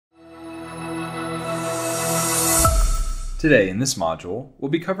Today, in this module, we'll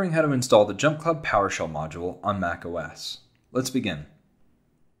be covering how to install the JumpCloud PowerShell module on macOS. Let's begin.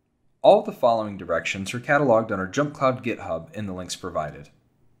 All of the following directions are cataloged on our JumpCloud GitHub in the links provided.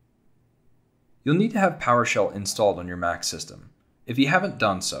 You'll need to have PowerShell installed on your Mac system. If you haven't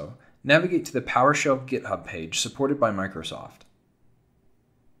done so, navigate to the PowerShell GitHub page supported by Microsoft.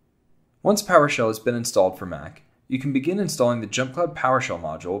 Once PowerShell has been installed for Mac, you can begin installing the JumpCloud PowerShell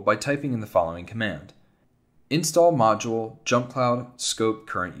module by typing in the following command: install module JumpCloud scope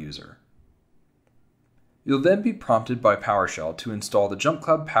CurrentUser. You'll then be prompted by PowerShell to install the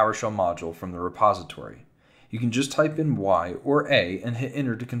JumpCloud PowerShell module from the repository. You can just type in Y or A and hit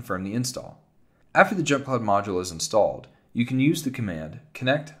enter to confirm the install. After the JumpCloud module is installed, you can use the command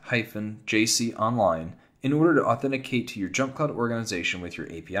Connect-JCOnline in order to authenticate to your JumpCloud organization with your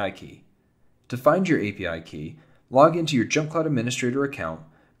API key. To find your API key, log into your JumpCloud administrator account,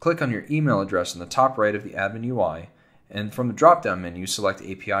 click on your email address in the top right of the admin UI, and from the drop-down menu, select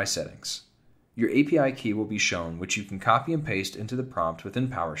API settings. Your API key will be shown, which you can copy and paste into the prompt within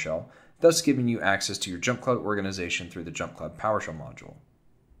PowerShell, thus giving you access to your JumpCloud organization through the JumpCloud PowerShell module.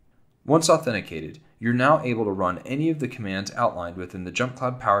 Once authenticated, you're now able to run any of the commands outlined within the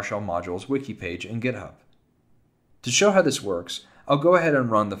JumpCloud PowerShell module's wiki page in GitHub. To show how this works, I'll go ahead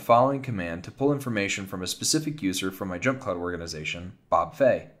and run the following command to pull information from a specific user from my JumpCloud organization, Bob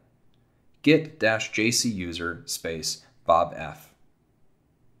Fay. git-jcuser space Bob F.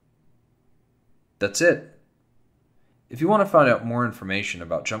 That's it. If you want to find out more information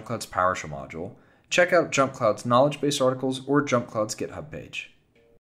about JumpCloud's PowerShell module, check out JumpCloud's knowledge base articles or JumpCloud's GitHub page.